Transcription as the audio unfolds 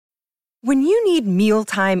When you need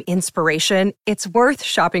mealtime inspiration, it's worth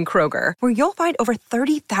shopping Kroger, where you'll find over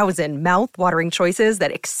 30,000 mouth-watering choices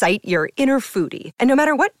that excite your inner foodie. And no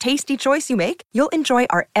matter what tasty choice you make, you'll enjoy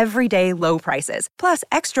our everyday low prices, plus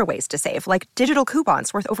extra ways to save, like digital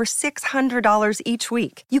coupons worth over $600 each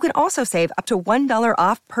week. You can also save up to $1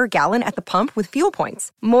 off per gallon at the pump with fuel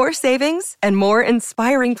points. More savings and more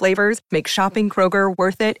inspiring flavors make shopping Kroger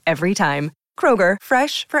worth it every time. Kroger,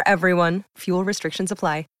 fresh for everyone. Fuel restrictions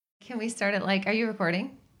apply. Can we start it like, are you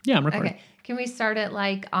recording? Yeah, I'm recording. Okay. Can we start it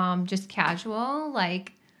like just casual?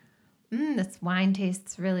 Like, this wine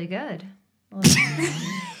tastes really good.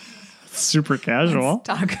 Super casual. Let's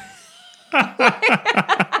talk.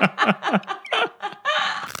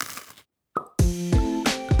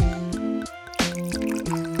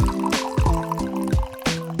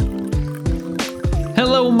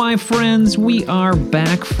 Hello, my friends. We are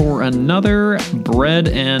back for another bread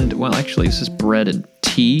and, well, actually, this is bread and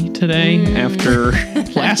tea today after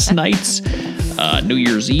last night's New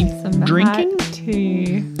Year's Eve drinking. Hot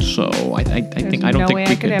tea. So I think I don't no think way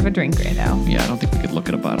we I could have a drink right now. Yeah, I don't think we could look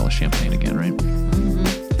at a bottle of champagne again, right?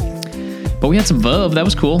 Mm-hmm. But we had some Veuve. That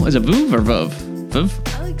was cool. Is it Veuve or Veuve?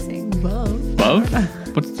 Veuve? I like saying Veuve.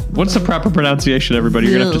 Veuve? What's the proper pronunciation, everybody?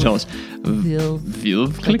 You're going to have to tell us.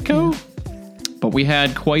 Veuve Clicquot? But we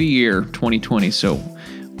had quite a year, 2020, so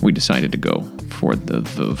we decided to go for the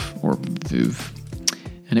Veuve or Veuve.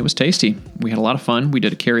 And it was tasty. We had a lot of fun. We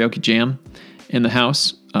did a karaoke jam in the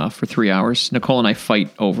house for 3 hours. Nicole and I fight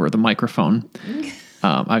over the microphone.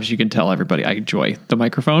 As you can tell, everybody, I enjoy the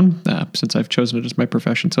microphone since I've chosen it as my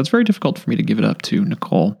profession. So it's very difficult for me to give it up to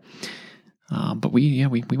Nicole. But we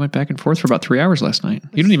went back and forth for about 3 hours last night.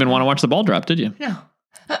 You didn't even want to watch the ball drop, did you? No.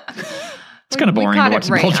 It's kind of boring to watch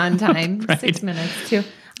the ball drop. On time, right. 6 minutes too.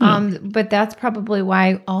 But that's probably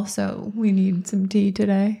why also we need some tea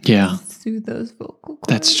today. Yeah. To soothe those vocal cords.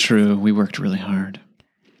 That's true. We worked really hard.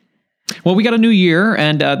 Well, we got a new year,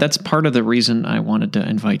 and that's part of the reason I wanted to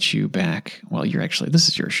invite you back. Well, this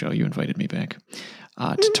is your show. You invited me back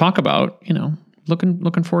to talk about,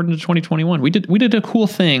 looking forward into 2021. We did a cool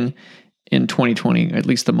thing in 2020. At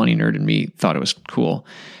least the money nerd in me thought it was cool.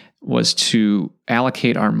 Was to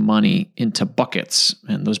allocate our money into buckets,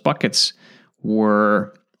 and those buckets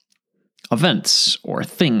were events or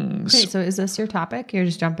things. Okay, so is this your topic? You're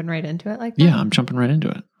just jumping right into it like that? Yeah, I'm jumping right into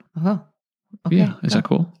it. Oh, okay. Yeah, is that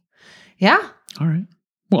cool? Yeah. All right.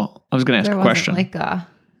 Well, I was going to ask a question.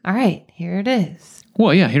 All right, here it is.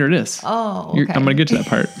 Well, yeah, here it is. Oh, okay. I'm going to get to that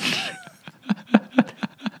part.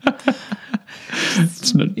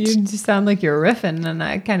 You just sound like you're riffing, and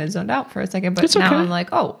I kind of zoned out for a second, but now I'm like,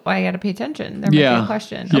 oh, I got to pay attention. There might be a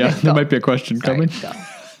question. Yeah, okay, there might be a question coming. Go.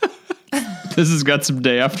 This has got some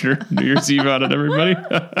day after New Year's Eve on it, everybody.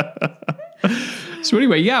 So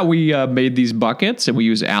anyway, yeah, we made these buckets, and we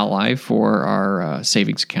use Ally for our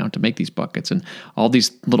savings account to make these buckets. And all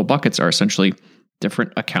these little buckets are essentially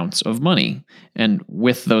different accounts of money. And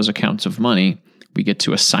with those accounts of money, we get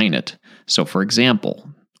to assign it. So for example,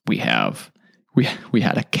 we had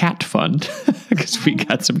a cat fund because we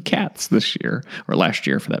got some cats this year, or last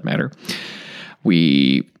year for that matter.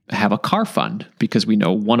 We have a car fund because we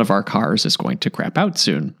know one of our cars is going to crap out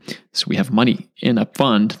soon. So we have money in a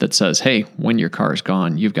fund that says, hey, when your car is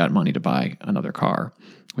gone, you've got money to buy another car.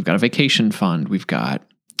 We've got a vacation fund. We've got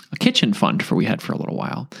a kitchen fund we had for a little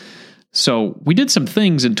while. So we did some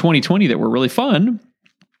things in 2020 that were really fun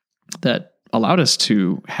that allowed us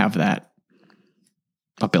to have that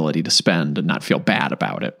ability to spend and not feel bad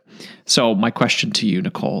about it. So my question to you,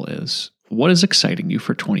 Nicole, is what is exciting you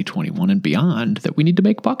for 2021 and beyond that we need to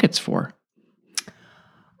make buckets for?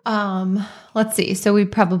 Let's see. So we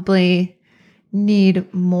probably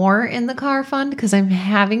need more in the car fund because I'm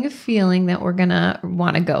having a feeling that we're going to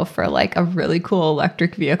want to go for like a really cool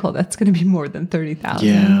electric vehicle that's going to be more than $30,000.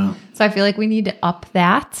 Yeah. So I feel like we need to up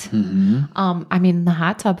that. Mm-hmm. I mean, the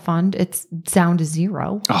hot tub fund, it's down to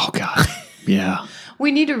zero. Oh, God. Yeah.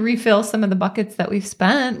 We need to refill some of the buckets that we've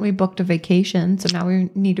spent. We booked a vacation, so now we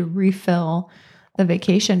need to refill the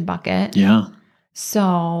vacation bucket. Yeah.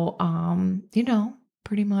 So,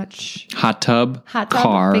 pretty much hot tub,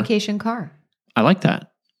 car, vacation car. I like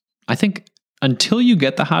that. I think until you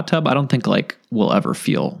get the hot tub, I don't think we'll ever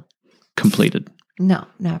feel completed. No,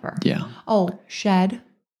 never. Yeah. Oh, shed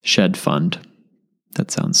fund. That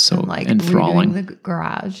sounds so and enthralling. The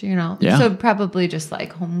garage, Yeah. So probably just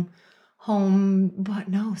like home. But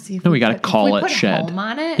no, see if we got to call it put shed. Home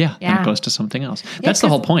on it. Yeah. Then it goes to something else. That's the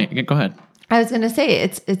whole point. Go ahead. I was going to say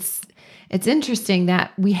it's interesting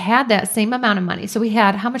that we had that same amount of money. So we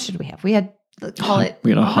had, how much did we have? We had, call it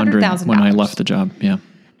we had $100,000 when I left the job. Yeah.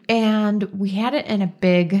 And we had it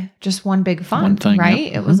in just one big fund, One thing,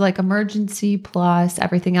 right? yep. It was like emergency plus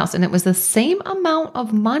everything else. And it was the same amount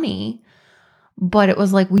of money, but it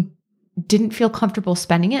was like we didn't feel comfortable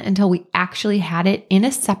spending it until we actually had it in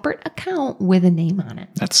a separate account with a name on it.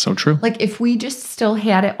 That's so true. Like if we just still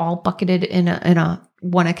had it all bucketed in a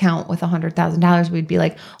one account with $100,000, we'd be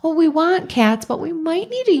like, well, we want cats, but we might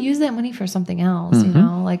need to use that money for something else. You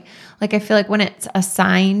know, like I feel like when it's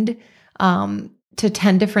assigned to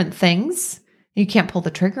 10 different things, you can't pull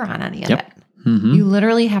the trigger on any of it. You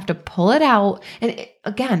literally have to pull it out. And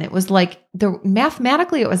it was like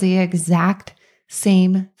mathematically, it was the exact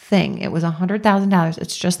same thing. It was $100,000.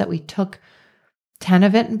 It's just that we took 10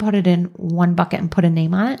 of it and put it in one bucket and put a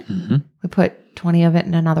name on it. We put 20 of it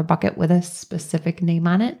in another bucket with a specific name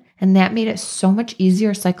on it. And that made it so much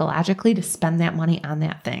easier psychologically to spend that money on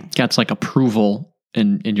that thing. Yeah, it's like approval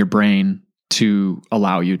in your brain to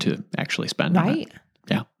allow you to actually spend on it. Right.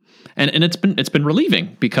 Yeah. And it's been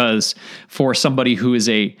relieving because for somebody who is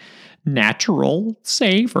a natural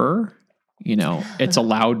saver, you know, it's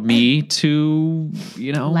allowed me to,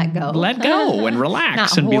 you know, let go and relax.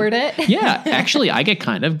 Not and hoard it. Yeah. Actually, I get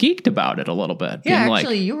kind of geeked about it a little bit. Yeah, being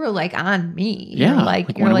actually, you were like on me. Yeah, You're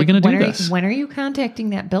like, when are we gonna do this? When are you contacting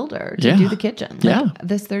that builder to do the kitchen? Like, Yeah.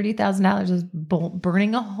 This $30,000 is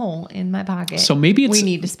burning a hole in my pocket. So maybe we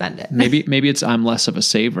need to spend it. maybe it's I'm less of a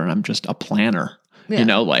saver and I'm just a planner. Yeah. You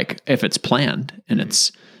know, like if it's planned and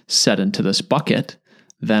it's set into this bucket,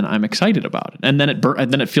 then I'm excited about it. And then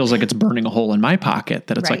it feels like it's burning a hole in my pocket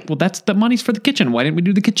that it's Right. like, well, that's the money's for the kitchen. Why didn't we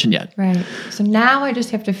do the kitchen yet? Right. So now I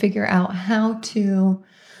just have to figure out how to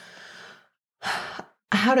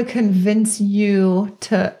convince you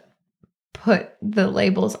to put the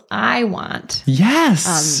labels I want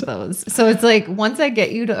Yes. on those. So it's like once I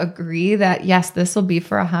get you to agree that yes, this will be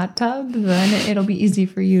for a hot tub, then it'll be easy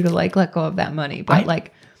for you to like let go of that money.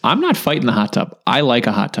 But I'm not fighting the hot tub. I like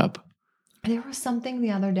a hot tub. there was something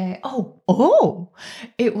the other day. Oh,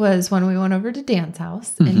 it was when we went over to Dan's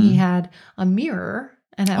house and he had a mirror.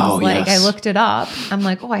 And I was I looked it up. I'm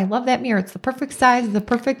like, oh, I love that mirror. It's the perfect size, the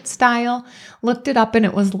perfect style. Looked it up and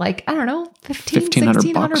it was like, I don't know,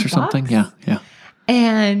 $1,500 or something. Yeah. Yeah.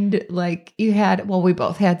 And like we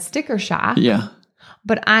both had sticker shock. Yeah.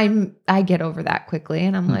 But I get over that quickly.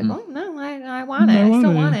 And I'm like, oh, no, I want it. I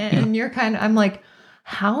still want it. Yeah. And I'm like,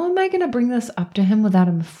 how am I going to bring this up to him without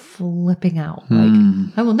him flipping out?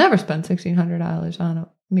 Like, I will never spend $1,600 on a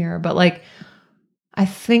mirror. But like, I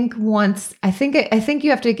think you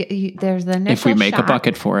have to get, there's the initial If we make shock. a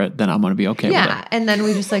bucket for it, then I'm going to be okay with it. Yeah. And then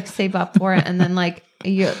we just like save up for it. And then like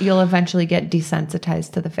you'll eventually get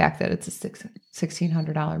desensitized to the fact that it's a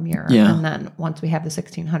 $1,600 mirror. Yeah. And then once we have the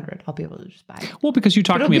 $1,600, I'll be able to just buy it. Well, because you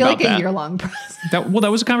talked It'll to me be about like that. a year-long process. That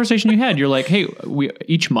was a conversation you had. You're like, hey,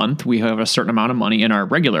 each month we have a certain amount of money in our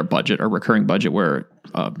regular budget, our recurring budget, where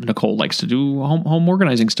Nicole likes to do home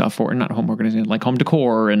organizing stuff, or not home organizing, like home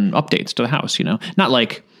decor and updates to the house. You know, not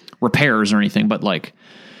like repairs or anything, but like,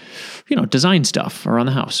 you know, design stuff around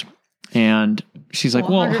the house. And she's like,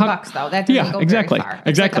 well, $100 though. That doesn't go exactly, very far.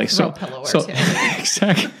 exactly. It's like a throw pillow or so two.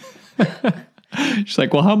 exactly. She's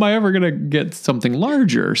like, well, how am I ever going to get something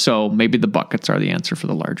larger? So maybe the buckets are the answer for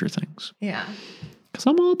the larger things. Yeah. Because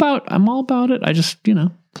I'm all about it. I just, you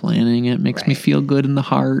know, planning it makes me feel good in the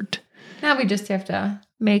heart. Now we just have to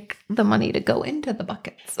make the money to go into the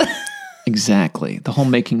buckets. Exactly. The whole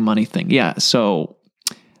making money thing. Yeah. So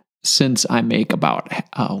since I make about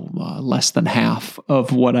less than half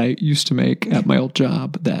of what I used to make at my old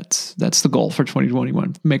job, that's the goal for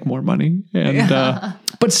 2021. Make more money, and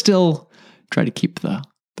but still try to keep the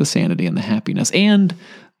sanity and the happiness and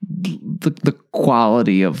the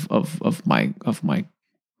quality of my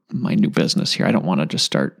new business here. I don't want to just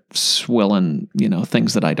start swilling, you know,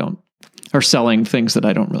 things that I don't, or selling things that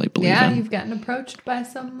I don't really believe in. Yeah, you've gotten approached by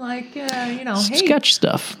some like, you know, hey, sketch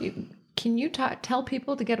stuff. Can you tell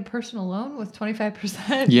people to get a personal loan with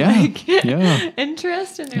 25%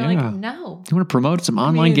 interest? And they're like, no. You want to promote some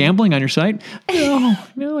online gambling on your site?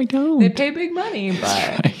 No, I don't. They pay big money,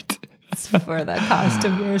 but right. it's for the cost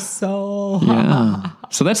of your soul. Yeah.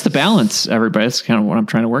 So that's the balance, everybody. That's kind of what I'm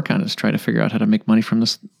trying to work on, is try to figure out how to make money from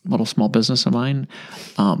this little small business of mine.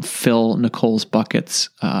 Fill Nicole's buckets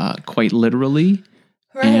quite literally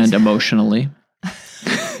and emotionally.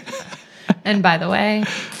 And by the way,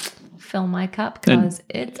 fill my cup because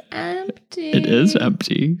it's empty. It is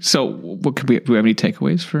empty. So do we have any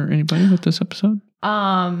takeaways for anybody with this episode?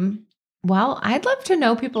 Well, I'd love to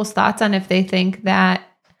know people's thoughts on if they think that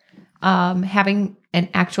having an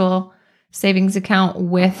actual savings account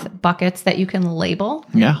with buckets that you can label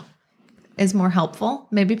is more helpful.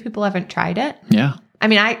 Maybe people haven't tried it. Yeah. I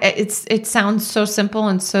mean, it sounds so simple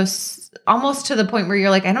and so almost to the point where you're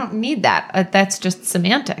like, I don't need that. That's just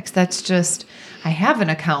semantics. That's just, I have an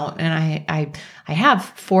account and I have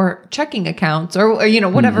 4 checking accounts or you know,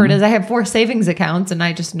 whatever it is. I have 4 savings accounts and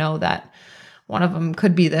I just know that one of them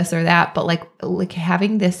could be this or that. But like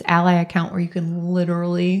having this Ally account where you can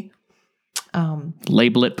literally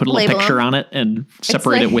label it, put a little picture on it and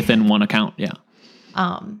separate it within one account. Yeah.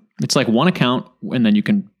 It's like one account and then you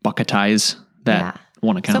can bucketize that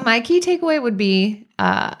one account. So my key takeaway would be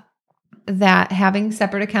that having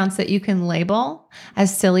separate accounts that you can label,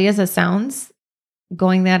 as silly as it sounds,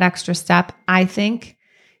 going that extra step, I think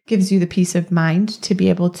gives you the peace of mind to be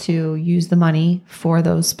able to use the money for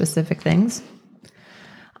those specific things.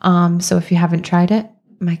 So if you haven't tried it,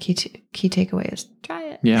 my key takeaway is try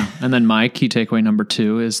it. Yeah. And then my key takeaway number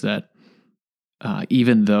 2 is that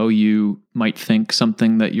even though you might think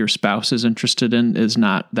something that your spouse is interested in is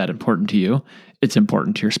not that important to you, it's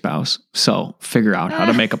important to your spouse. So figure out how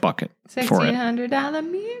to make a bucket for it. $1,600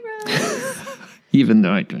 mirror. Even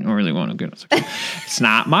though I don't really want to go. It's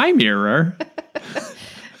not my mirror.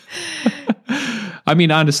 I mean,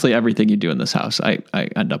 honestly, everything you do in this house, I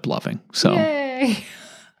end up loving. So Yay.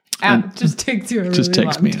 It just takes you a really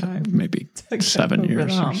long time. Maybe 7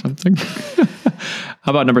 years or something. How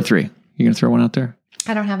about number 3? You going to throw one out there?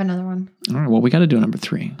 I don't have another one. All right. Well, we got to do number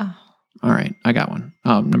 3. Oh. All right. I got one.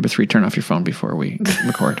 Number 3, turn off your phone before we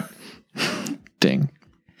record. Ding.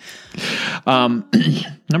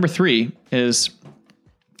 Number 3 is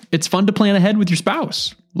it's fun to plan ahead with your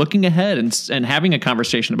spouse, looking ahead and having a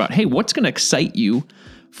conversation about, hey, what's going to excite you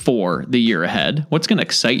for the year ahead? What's going to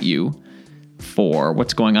excite you for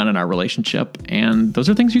what's going on in our relationship? And those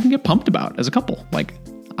are things you can get pumped about as a couple. Like,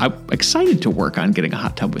 I'm excited to work on getting a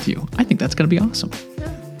hot tub with you. I think that's going to be awesome. Yeah.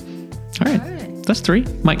 All right. That's 3.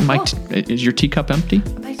 Is your teacup empty?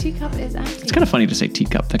 My teacup is empty. It's kind of funny to say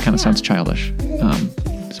teacup. That kind of sounds childish.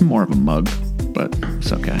 It's more of a mug, but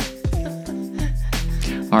it's okay.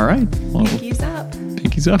 All right. Well, Pinkies up.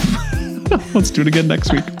 Pinkies up. Let's do it again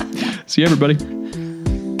next week. See you, everybody.